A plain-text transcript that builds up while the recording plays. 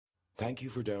Thank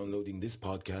you for downloading this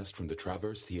podcast from the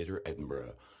Traverse Theatre,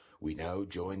 Edinburgh. We now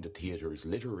join the theatre's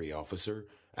literary officer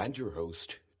and your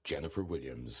host, Jennifer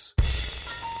Williams.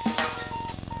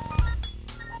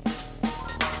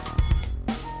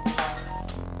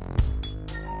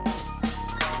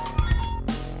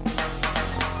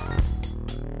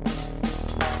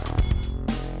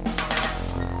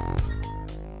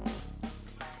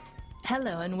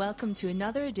 Hello and welcome to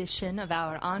another edition of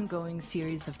our ongoing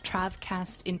series of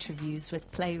Travcast interviews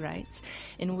with playwrights,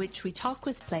 in which we talk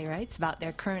with playwrights about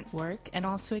their current work and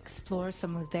also explore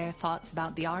some of their thoughts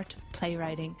about the art of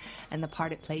playwriting and the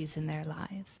part it plays in their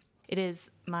lives. It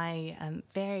is my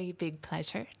very big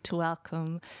pleasure to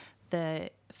welcome the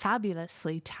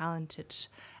fabulously talented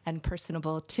and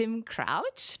personable Tim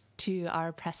Crouch to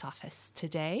our press office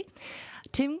today.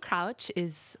 Tim Crouch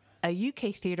is a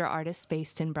UK theatre artist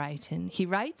based in Brighton. He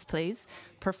writes plays,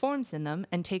 performs in them,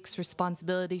 and takes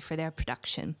responsibility for their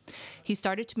production. He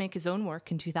started to make his own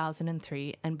work in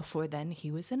 2003, and before then he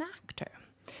was an actor.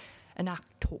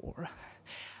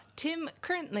 Tim,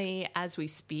 currently, as we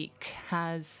speak,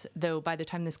 has, though by the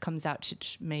time this comes out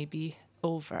it may be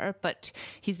over, but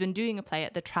he's been doing a play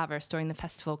at the Traverse during the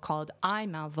festival called I,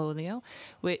 Malvolio,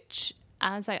 which,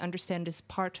 as I understand, is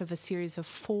part of a series of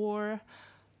 4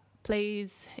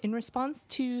 plays in response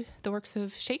to the works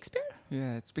of Shakespeare?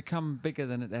 Yeah, it's become bigger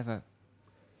than it ever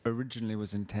originally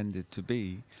was intended to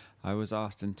be. I was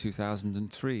asked in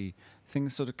 2003.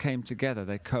 Things sort of came together.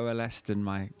 They coalesced in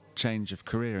my change of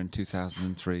career in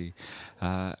 2003,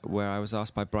 where I was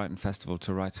asked by Brighton Festival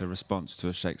to write a response to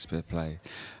a Shakespeare play.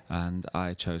 And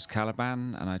I chose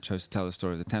Caliban, and I chose to tell the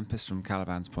story of the Tempest from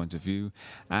Caliban's point of view.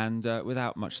 And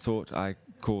without much thought, I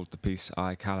called the piece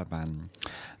I, Caliban.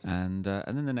 And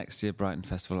then the next year, Brighton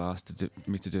Festival asked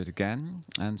me to do it again.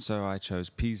 And so I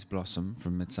chose Peas Blossom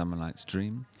from Midsummer Night's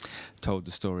Dream, told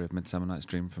the story of Midsummer Night's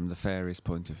Dream from the fairies'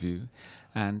 point of view.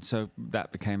 And so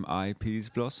that became I, Peas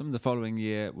Blossom. The following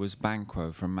year was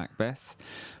Banquo from Macbeth.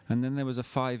 And then there was a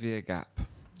 5-year gap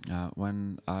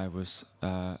when I was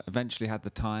eventually had the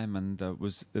time and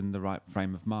was in the right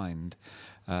frame of mind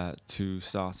to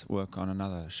start work on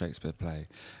another Shakespeare play.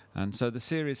 And so the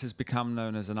series has become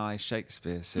known as an I,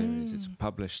 Shakespeare series. It's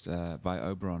published by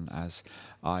Oberon as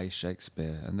I,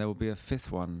 Shakespeare. And there will be a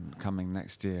 5th one coming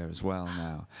next year as well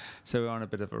now. So we're on a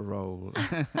bit of a roll.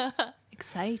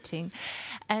 Exciting.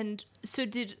 And so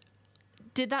did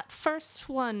that first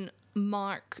one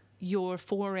mark your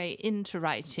foray into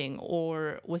writing,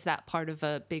 or was that part of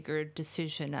a bigger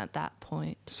decision at that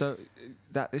point? So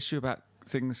that issue about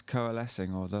things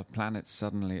coalescing or the planets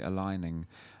suddenly aligning,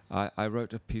 I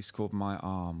wrote a piece called My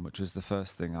Arm, which was the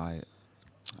first thing I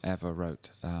ever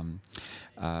wrote. And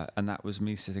that was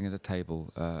me sitting at a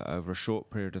table over a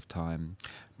short period of time,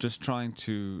 just trying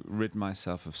to rid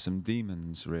myself of some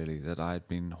demons, really, that I had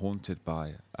been haunted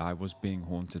by. I was being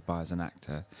haunted by as an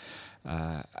actor.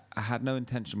 I had no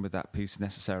intention with that piece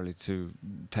necessarily to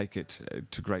take it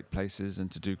to great places and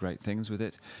to do great things with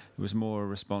it. It was more a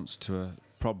response to a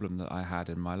problem that I had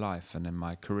in my life and in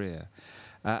my career.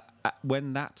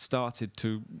 When that started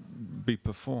to be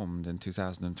performed in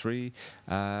 2003,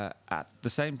 at the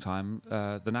same time,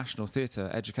 the National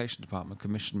Theatre Education Department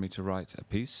commissioned me to write a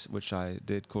piece, which I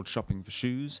did, called Shopping for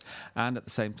Shoes, and at the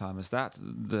same time as that,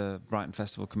 the Brighton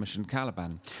Festival commissioned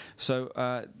Caliban. So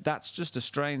that's just a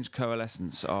strange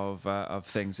coalescence of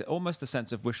things, almost a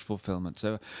sense of wish fulfillment.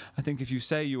 So I think if you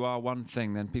say you are one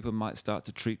thing, then people might start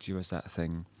to treat you as that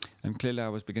thing. And clearly I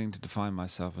was beginning to define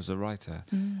myself as a writer.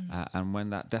 And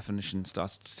when that definition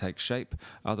started to take shape,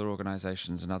 other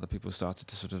organisations and other people started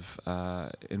to sort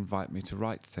of invite me to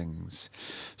write things.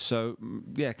 So,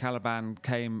 yeah, Caliban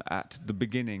came at the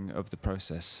beginning of the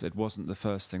process. It wasn't the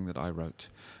first thing that I wrote.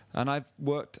 And I've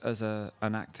worked as an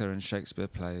actor in Shakespeare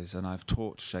plays, and I've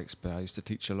taught Shakespeare. I used to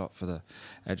teach a lot for the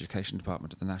Education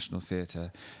Department at the National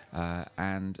Theatre,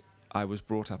 and I was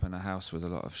brought up in a house with a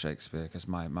lot of Shakespeare because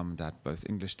my mum and dad both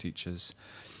English teachers.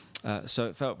 So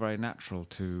it felt very natural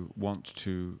to want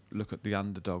to look at the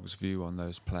underdog's view on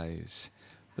those plays.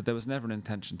 But there was never an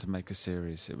intention to make a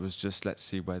series. It was just, let's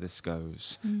see where this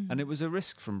goes. And it was a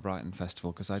risk from Brighton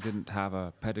Festival because I didn't have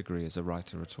a pedigree as a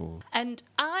writer at all. And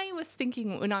I was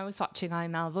thinking when I was watching I,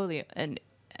 Malvolio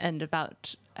and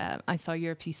about, I saw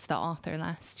your piece, The Author,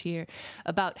 last year,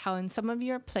 about how in some of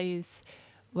your plays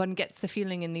one gets the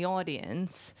feeling in the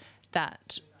audience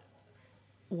that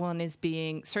one is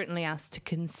being certainly asked to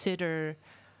consider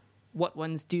what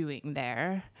one's doing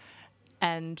there,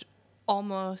 and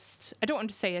almost, I don't want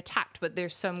to say attacked, but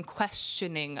there's some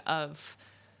questioning of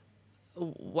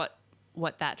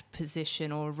what that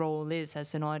position or role is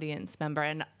as an audience member.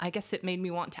 And I guess it made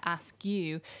me want to ask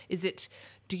you,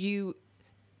 do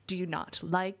you not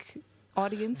like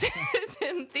audiences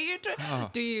in theatre?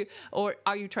 Or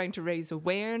are you trying to raise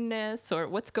awareness, or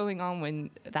what's going on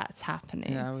when that's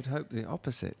happening? Yeah, I would hope the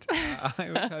opposite. I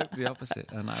would hope the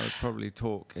opposite, and I would probably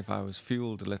talk, if I was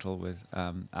fueled a little with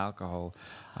alcohol,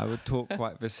 I would talk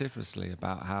quite vociferously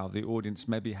about how the audience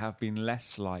maybe have been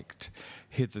less liked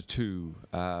hitherto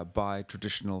by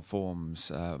traditional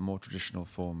forms, more traditional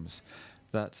forms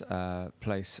that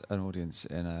place an audience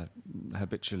in a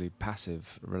habitually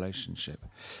passive relationship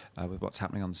with what's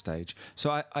happening on stage.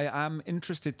 So I am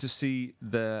interested to see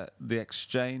the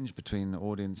exchange between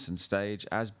audience and stage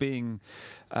as being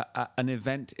an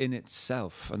event in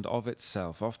itself and of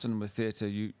itself. Often with theatre,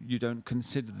 you don't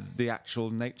consider the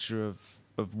actual nature of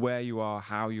where you are,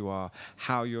 how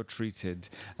you're treated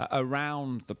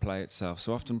around the play itself.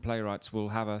 So often playwrights will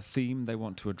have a theme they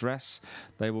want to address.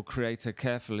 They will create a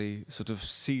carefully sort of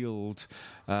sealed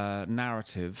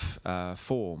narrative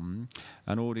form.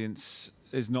 An audience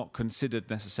is not considered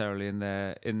necessarily in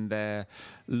their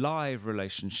live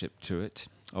relationship to it,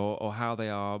 or how they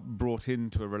are brought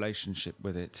into a relationship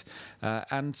with it.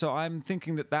 And so I'm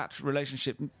thinking that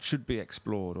relationship should be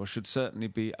explored, or should certainly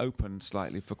be opened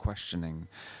slightly for questioning.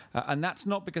 And that's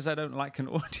not because I don't like an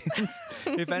audience.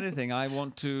 If anything, I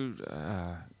want to,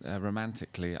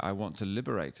 romantically, I want to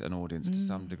liberate an audience to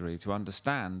some degree, to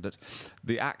understand that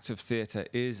the act of theatre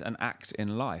is an act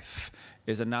in life,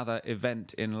 is another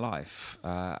event in life,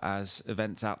 as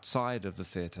events outside of the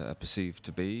theatre are perceived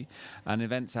to be, and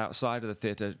events outside of the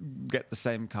theatre get the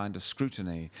same kind of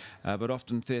scrutiny. But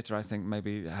often theatre, I think,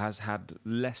 maybe has had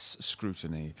less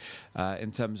scrutiny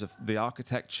in terms of the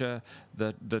architecture,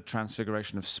 the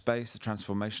transfiguration of space, the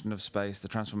transformation of space, the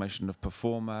transformation of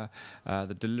performer,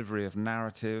 the delivery of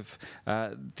narrative.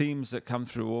 Themes that come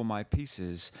through all my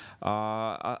pieces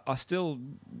are still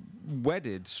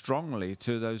wedded strongly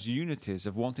to those unities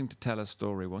of wanting to tell a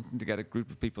story, wanting to get a group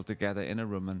of people together in a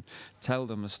room and tell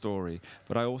them a story.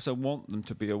 But I also want them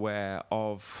to be aware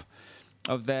of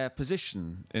their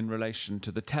position in relation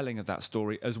to the telling of that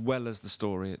story as well as the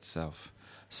story itself.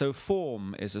 So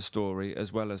form is a story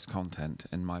as well as content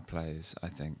in my plays, I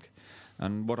think.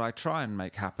 And what I try and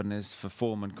make happen is for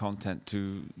form and content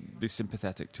to be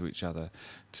sympathetic to each other,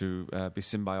 to be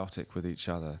symbiotic with each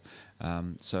other.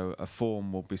 So a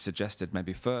form will be suggested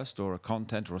maybe first, or a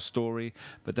content or a story,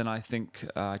 but then I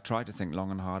try to think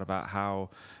long and hard about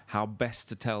how best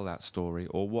to tell that story,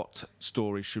 or what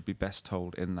story should be best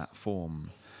told in that form.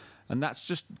 And that's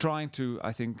just trying to,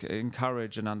 I think,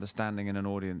 encourage an understanding in an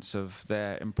audience of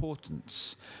their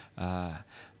importance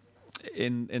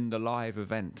in the live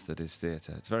event that is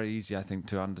theatre. It's very easy, I think,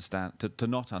 to understand to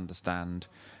not understand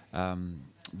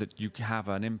that you have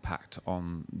an impact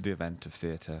on the event of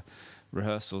theatre.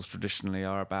 Rehearsals traditionally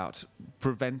are about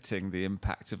preventing the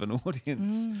impact of an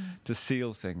audience, to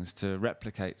seal things, to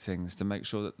replicate things, to make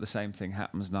sure that the same thing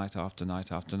happens night after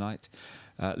night after night.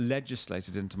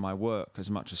 Legislated into my work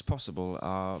as much as possible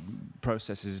are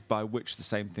processes by which the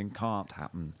same thing can't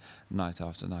happen night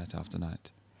after night after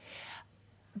night.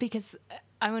 Because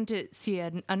I went to see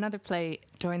another play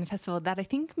during the festival that I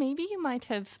think maybe you might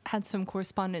have had some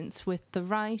correspondence with the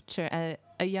writer,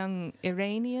 a young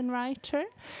Iranian writer.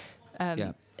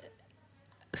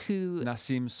 Who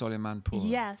Nassim Soleimanpour.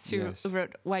 Yes, who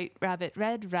wrote White Rabbit,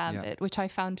 Red Rabbit, which I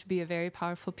found to be a very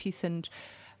powerful piece, and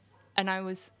I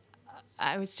was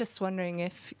just wondering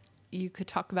if you could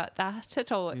talk about that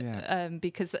at all,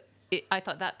 because I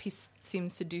thought that piece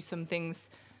seems to do some things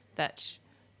that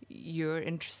you're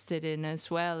interested in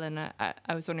as well, and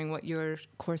I was wondering what your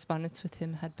correspondence with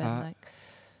him had been like.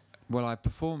 Well, I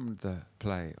performed the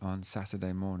play on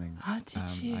Saturday morning. Oh, did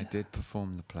you? I did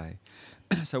perform the play.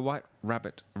 So White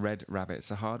Rabbit, Red Rabbit,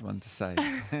 it's a hard one to say.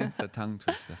 It's a tongue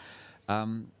twister.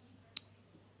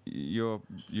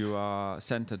 You are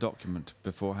sent a document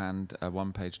beforehand, a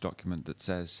one-page document that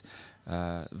says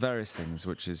various things,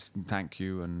 which is thank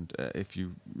you, and if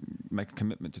you make a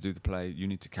commitment to do the play, you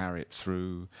need to carry it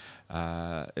through.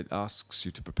 It asks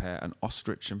you to prepare an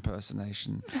ostrich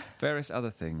impersonation, various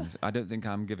other things. I don't think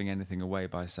I'm giving anything away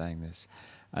by saying this.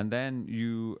 And then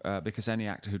you, because any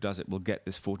actor who does it will get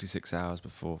this 48 hours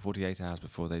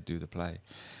before they do the play.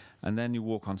 And then you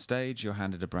walk on stage, you're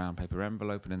handed a brown paper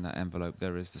envelope, and in that envelope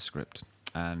there is the script.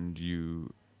 And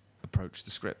you approach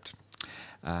the script.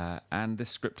 And this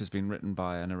script has been written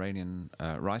by an Iranian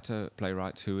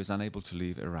playwright who is unable to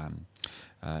leave Iran.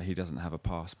 He doesn't have a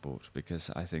passport because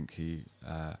I think he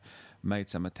made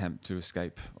some attempt to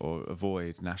escape or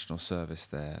avoid national service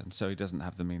there, and so he doesn't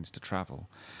have the means to travel.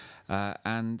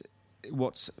 And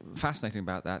what's fascinating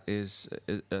about that is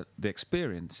the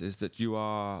experience is that you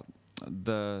are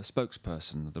the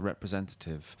spokesperson, the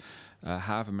representative,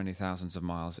 however many thousands of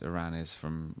miles Iran is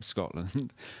from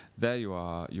Scotland. There you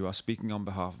are speaking on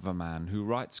behalf of a man who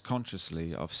writes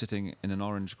consciously of sitting in an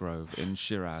orange grove in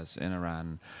Shiraz in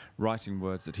Iran, writing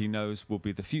words that he knows will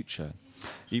be the future,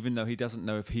 even though he doesn't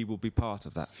know if he will be part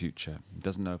of that future. He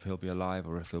doesn't know if he'll be alive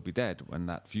or if he'll be dead when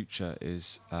that future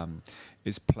is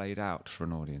played out for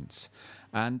an audience.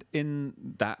 And in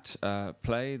that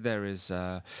play, there is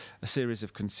a series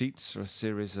of conceits, or a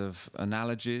series of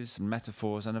analogies and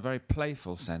metaphors, and a very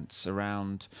playful sense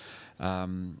around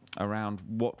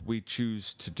what we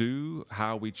choose to do,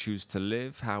 how we choose to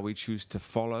live, how we choose to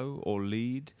follow or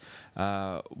lead,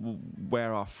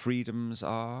 where our freedoms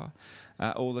are.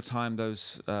 All the time,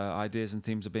 those ideas and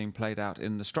themes are being played out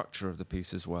in the structure of the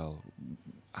piece as well.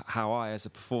 How I, as a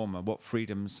performer, what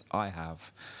freedoms I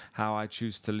have, how I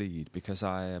choose to lead, because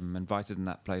I am invited in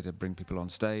that play to bring people on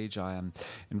stage. I am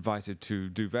invited to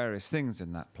do various things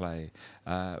in that play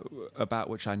about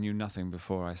which I knew nothing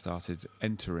before I started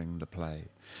entering the play.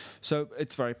 So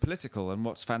it's very political, and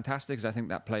what's fantastic is I think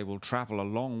that play will travel a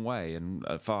long way and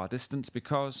a far distance,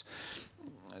 because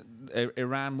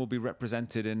Iran will be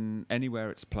represented in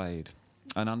anywhere it's played.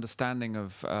 An understanding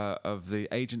of the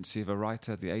agency of a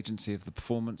writer, the agency of the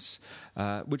performance,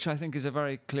 which I think is a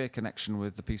very clear connection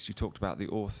with the piece you talked about, the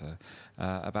author,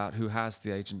 about who has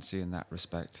the agency in that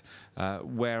respect.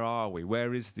 Where are we?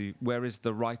 Where is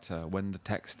the writer when the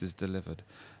text is delivered?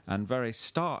 And very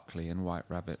starkly in White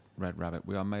Rabbit, Red Rabbit,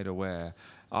 we are made aware,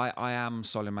 I am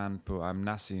Solimanpur, I'm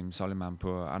Nasim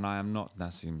Solimanpur, and I am not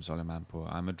Nasim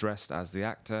Solimanpur. I'm addressed as the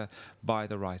actor by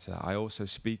the writer. I also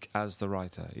speak as the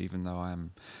writer, even though I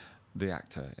am the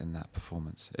actor in that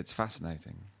performance. It's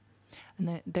fascinating.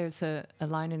 And there's a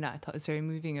line in it I thought was very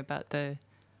moving about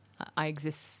I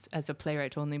exist as a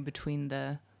playwright only between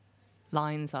the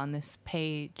lines on this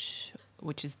page,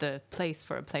 which is the place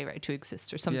for a playwright to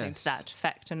exist, or something to that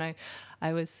effect. And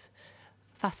I was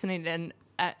fascinated,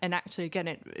 and actually, again,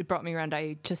 it brought me around.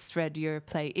 I just read your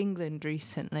play England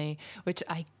recently, which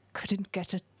I couldn't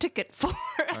get a ticket for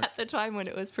at the time when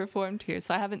it was performed here,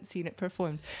 so I haven't seen it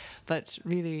performed, but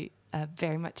really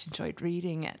very much enjoyed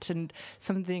reading it. And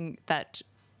something that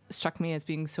struck me as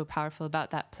being so powerful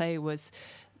about that play was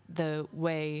the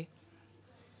way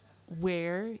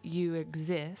where you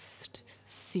exist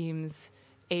seems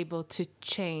able to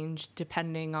change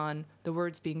depending on the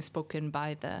words being spoken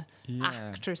by the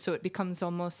actor. So it becomes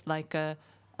almost like a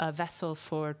vessel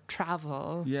for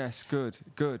travel. Yes, good.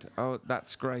 Oh,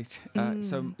 that's great.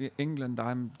 So England,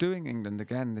 I'm doing England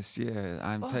again this year.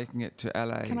 I'm taking it to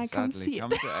LA. Can I come see it? Come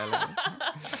to LA.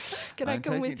 Can I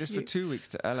come with you? I'm taking it just for 2 weeks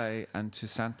to LA and to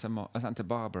Santa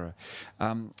Barbara.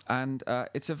 And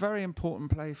it's a very important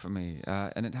play for me.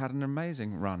 And it had an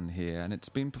amazing run here. And it's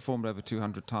been performed over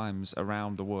 200 times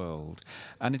around the world.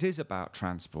 And it is about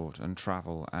transport and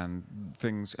travel and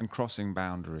things and crossing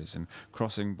boundaries and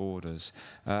crossing borders.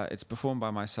 It's performed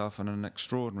by myself and an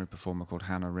extraordinary performer called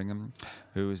Hannah Ringham,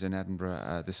 who is in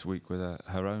Edinburgh this week with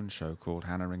her own show called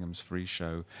Hannah Ringham's Free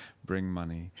Show, Bring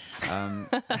Money. And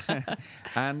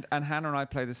Hannah and I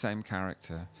play the same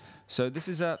character. So this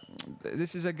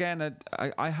is again,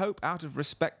 I hope out of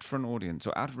respect for an audience,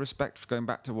 or out of respect for going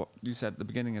back to what you said at the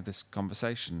beginning of this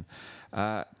conversation,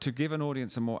 to give an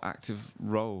audience a more active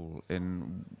role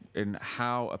in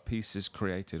how a piece is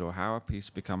created or how a piece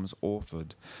becomes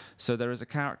authored. So there is a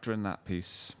character in that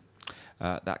piece.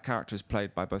 That character is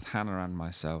played by both Hannah and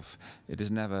myself. It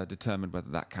is never determined whether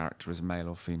that character is male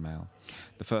or female.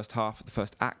 The first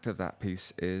act of that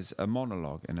piece is a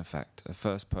monologue, in effect, a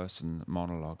first-person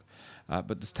monologue,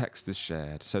 but the text is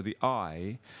shared. So the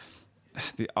I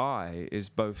is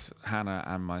both Hannah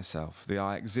and myself. The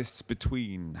I exists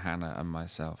between Hannah and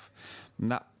myself.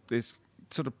 And that is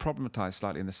sort of problematized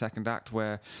slightly in the second act,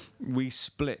 where we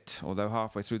split, although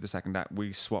halfway through the second act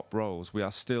we swap roles. We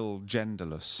are still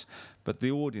genderless, but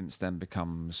the audience then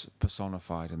becomes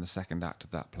personified in the second act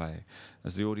of that play.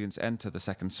 As the audience enter the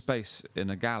second space in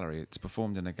a gallery, it's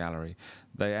performed in a gallery,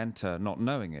 they enter not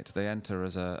knowing it. They enter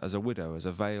as a widow, as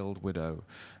a veiled widow,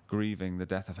 grieving the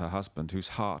death of her husband, whose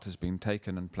heart has been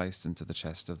taken and placed into the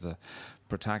chest of the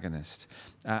protagonist.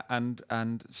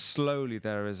 And slowly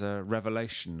there is a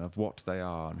revelation of what they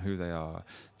are and who they are.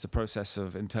 It's a process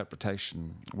of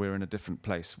interpretation. We're in a different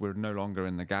place. We're no longer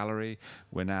in the gallery.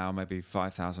 We're now maybe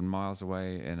 5,000 miles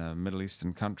away in a Middle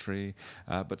Eastern country.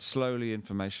 But slowly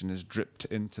information is dripped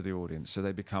into the audience, so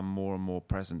they become more and more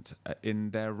present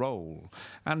in their role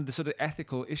and the sort of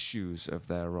ethical issues of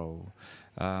their role.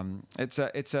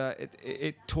 It's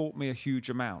it taught me a huge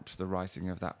amount, the writing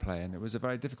of that play, and it was a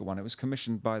very difficult one. It was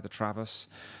commissioned by the Travers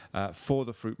for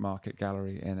the Fruit Market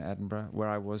Gallery in Edinburgh, where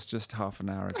I was just half an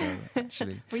hour ago,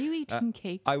 actually. Were you eating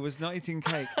cake? I was not eating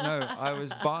cake, no. I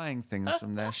was buying things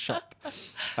from their shop.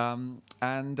 And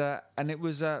it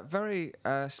was very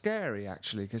scary,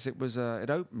 actually, because it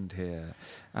opened here,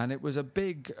 and it was a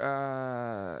big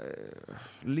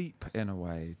leap, in a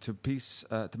way, to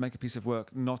make a piece of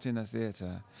work not in a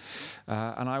theatre.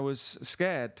 And I was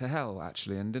scared to hell,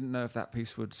 actually, and didn't know if that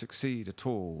piece would succeed at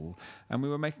all. And we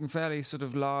were making fairly sort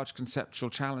of large conceptual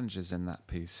challenges in that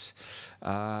piece.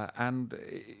 And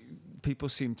people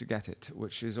seemed to get it,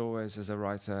 which is always, as a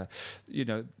writer,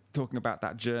 talking about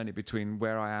that journey between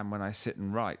where I am when I sit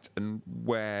and write and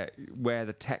where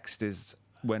the text is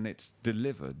when it's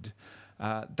delivered.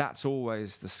 That's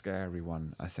always the scary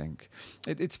one, I think.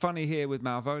 It's funny here with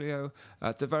Malvolio.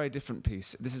 It's a very different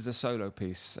piece. This is a solo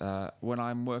piece. When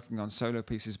I'm working on solo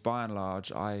pieces, by and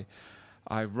large, I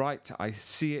write, I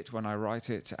see it when I write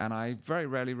it, and I very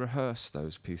rarely rehearse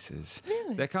those pieces.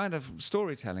 Really? They're kind of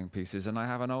storytelling pieces, and I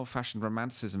have an old-fashioned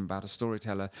romanticism about a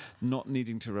storyteller not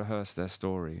needing to rehearse their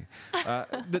story.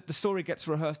 The story gets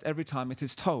rehearsed every time it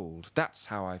is told. That's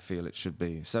how I feel it should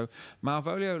be. So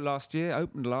Malvolio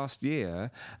opened last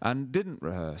year and didn't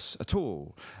rehearse at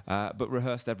all, but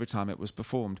rehearsed every time it was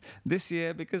performed. This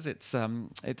year, because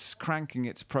it's cranking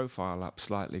its profile up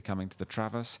slightly coming to the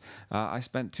Travers, I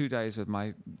spent 2 days with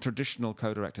my traditional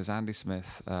co-directors Andy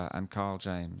Smith and Carl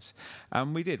James,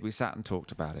 and we sat and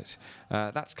talked about it.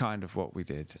 That's kind of what we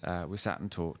did. We sat and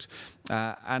talked,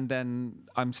 and then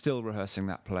I'm still rehearsing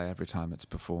that play every time it's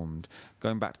performed,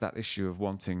 going back to that issue of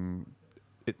wanting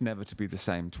it never to be the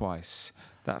same twice.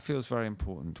 That feels very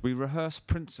important. We rehearse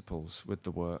principles with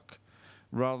the work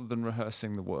rather than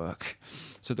rehearsing the work,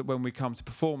 so that when we come to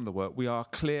perform the work, we are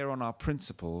clear on our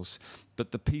principles,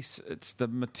 but the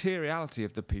materiality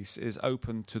of the piece is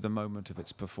open to the moment of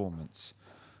its performance.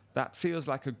 That feels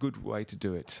like a good way to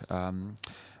do it.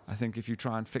 I think if you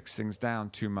try and fix things down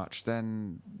too much,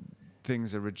 then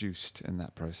things are reduced in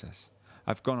that process.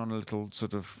 I've gone on a little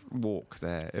sort of walk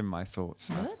there in my thoughts.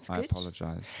 Oh, that's I good.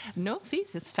 apologise. No,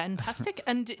 please, it's fantastic.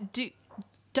 And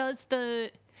does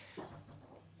the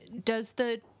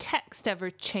text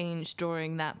ever change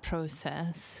during that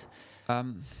process?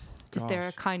 Is there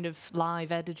a kind of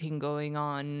live editing going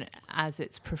on as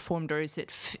it's performed, or is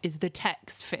the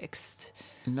text fixed?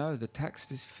 No, the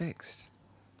text is fixed.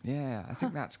 Yeah, I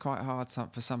think that's quite hard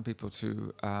for some people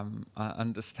to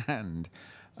understand,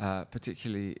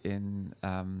 particularly in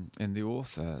the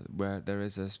author, where there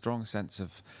is a strong sense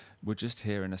of we're just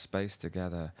here in a space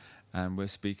together and we're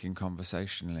speaking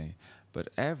conversationally. But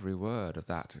every word of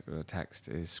that text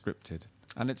is scripted.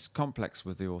 And it's complex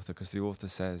with the author, because the author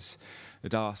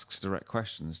asks direct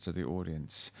questions to the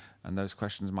audience, and those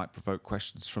questions might provoke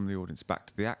questions from the audience back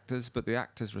to the actors, but the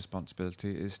actor's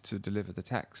responsibility is to deliver the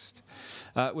text.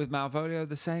 With Malvolio,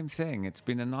 the same thing. It's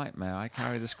been a nightmare. I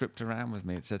carry the script around with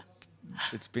me.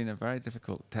 It's been a very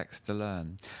difficult text to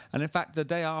learn. And in fact, the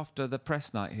day after the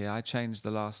press night here, I changed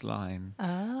the last line,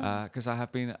 because I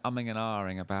have been umming and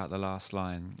ahhing about the last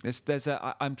line.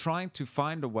 I'm trying to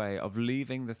find a way of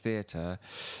leaving the theatre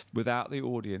without the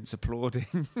audience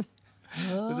applauding.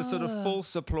 There's a sort of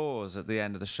false applause at the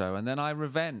end of the show, and then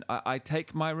I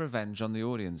take my revenge on the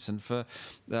audience. And for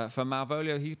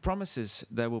Malvolio, he promises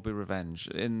there will be revenge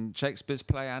in Shakespeare's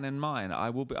play and in mine.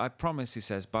 I promise, he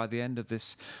says, by the end of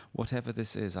this, whatever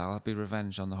this is, I'll be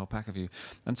revenged on the whole pack of you.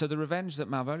 And so the revenge that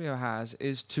Malvolio has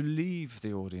is to leave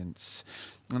the audience.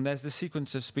 And there's the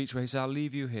sequence of speech where he says, I'll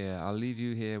leave you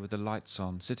here with the lights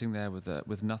on, sitting there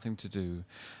with nothing to do,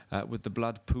 with the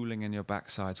blood pooling in your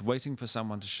backsides, waiting for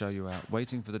someone to show you out,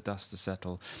 waiting for the dust to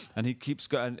settle. And he keeps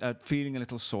feeling a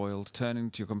little soiled, turning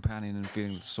to your companion and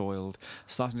feeling soiled,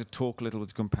 starting to talk a little with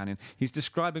your companion. He's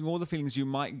describing all the feelings you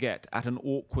might get at an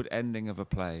awkward ending of a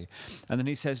play. And then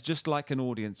he says, just like an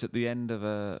audience at the end of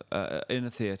in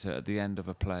a theatre at the end of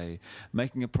a play,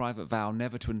 making a private vow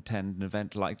never to attend an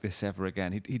event like this ever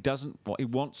again. He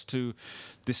wants to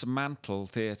dismantle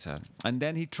theatre, and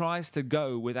then he tries to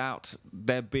go without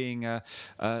there being a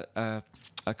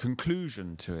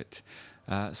conclusion to it.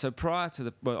 So prior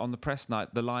to on the press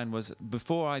night, the line was,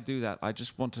 before I do that, I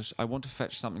want to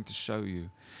fetch something to show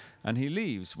you. And he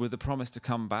leaves with the promise to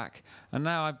come back. And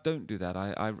now I don't do that.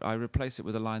 I replace it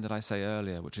with a line that I say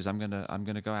earlier, which is I'm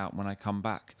gonna go out. When I come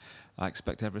back, I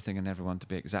expect everything and everyone to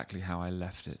be exactly how I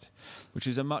left it, which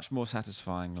is a much more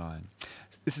satisfying line.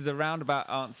 This is a roundabout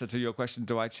answer to your question,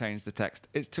 do I change the text?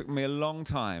 It took me a long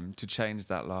time to change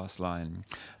that last line,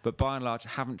 but by and large, I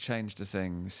haven't changed a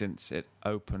thing since it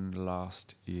opened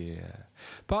last year.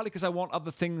 Partly because I want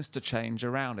other things to change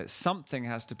around it. Something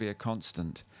has to be a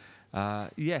constant.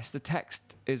 Yes, the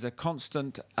text is a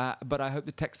constant, but I hope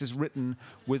the text is written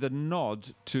with a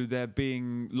nod to there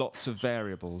being lots of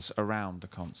variables around the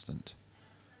constant.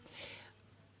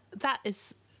 That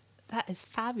is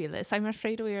fabulous. I'm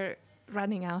afraid we're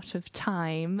running out of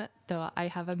time, though I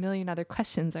have a million other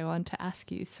questions I want to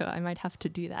ask you, so I might have to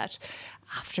do that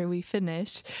after we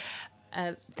finish.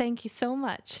 Thank you so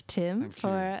much, Tim,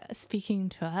 for speaking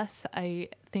to us. I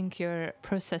think your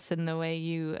process and the way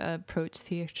you approach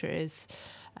theatre is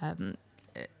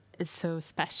so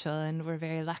special, and we're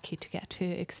very lucky to get to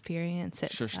experience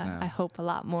it. I hope a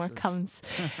lot more comes.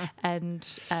 And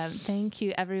thank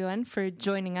you, everyone, for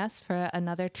joining us for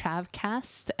another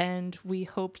Travcast, and we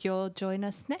hope you'll join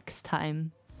us next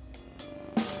time.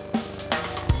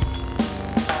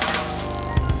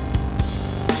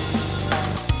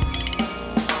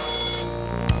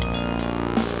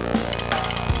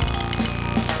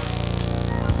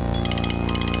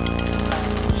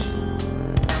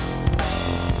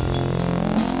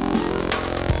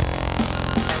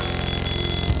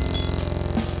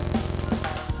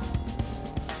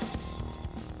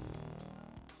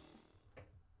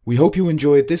 We hope you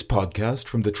enjoyed this podcast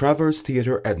from the Travers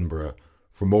Theatre Edinburgh.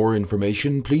 For more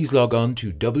information, please log on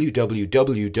to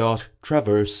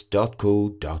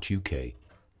www.traverse.co.uk.